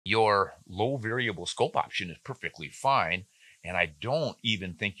Your low variable scope option is perfectly fine. And I don't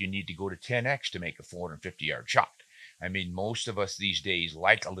even think you need to go to 10x to make a 450-yard shot. I mean, most of us these days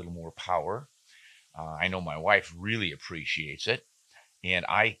like a little more power. I know my wife really appreciates it, and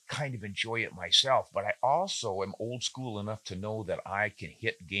I kind of enjoy it myself. But I also am old school enough to know that I can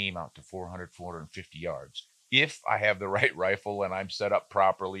hit game out to 400, 450 yards if I have the right rifle and I'm set up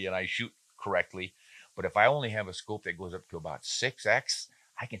properly and I shoot correctly. But if I only have a scope that goes up to about 6x,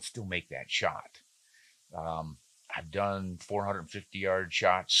 I can still make that shot. Um, I've done 450-yard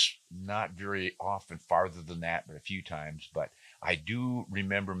shots, not very often farther than that, but a few times. But I do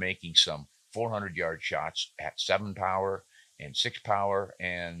remember making some 400-yard shots at 7 power and 6 power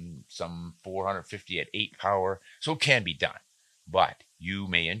and some 450 at 8 power. So it can be done, but you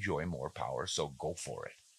may enjoy more power. So go for it.